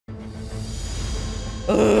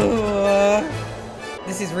Ooh.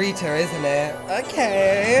 This is Rita, isn't it?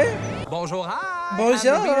 Okay. Bonjour, hi.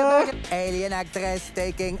 Bonjour. Alien actress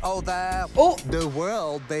taking over the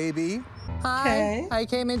world, baby. Hi, Okay. I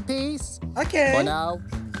came in peace. Okay. For now.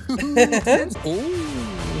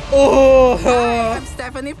 Oh. Hi, I'm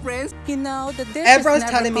Stephanie Prince. You know, the dish Everyone's is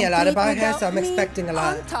telling me a lot about her, so I'm me expecting a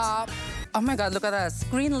lot. On top. Oh my God, look at us.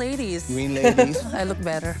 Green ladies. Green ladies. I look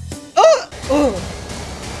better. Oh.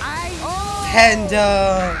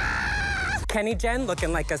 Tender. Kenny Jen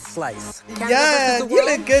looking like a slice. Yeah, you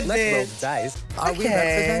look good, Let's roll bitch. the dice. Are we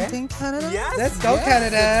representing Canada? Yes. Let's go, The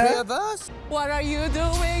Canada. three of us. What are you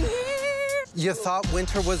doing here? You thought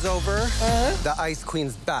winter was over? The Ice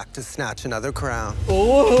Queen's back to snatch another crown.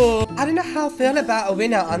 Oh. I don't know how I feel about a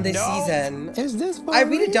winner on this season. Is this for I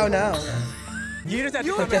really real? don't know. You just had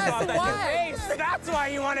to come and solve that race. That's why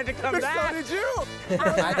you wanted to come back. So did you?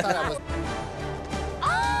 I thought I was.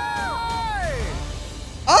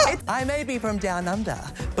 Oh. I may be from down under,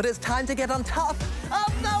 but it's time to get on top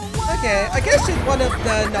of the world. Okay, I guess she's one of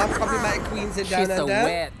the non-problematic queens in Down She's a Under.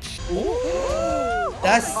 witch.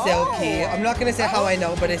 That's silky. I'm not gonna say how I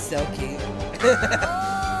know, but it's silky.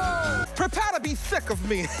 Prepare to be sick of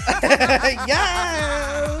me.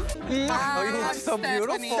 Yeah. Oh, you look so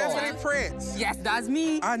beautiful. Stephanie Prince. Yes, that's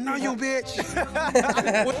me. I know you, bitch.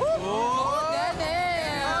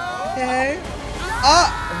 Okay. Oh,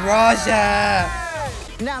 Raja.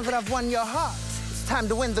 Now that I've won your heart, it's time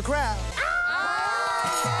to win the crowd.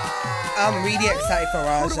 I'm really excited for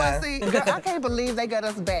Who do I Raja. see? Girl, I can't believe they got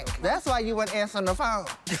us back. That's why you weren't answering the phone.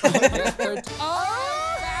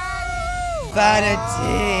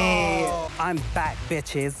 Vanity. I'm back,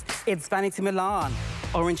 bitches. It's Vanity Milan.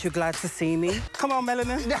 Aren't you glad to see me? Come on,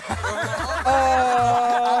 Melanin.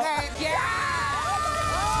 Oh.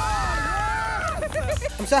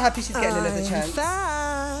 I'm so happy she's getting another chance.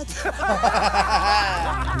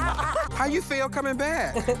 How you feel coming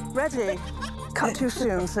back? Ready? Cut too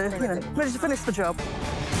soon, so, ready to finish the job.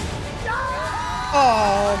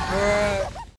 Oh, bro.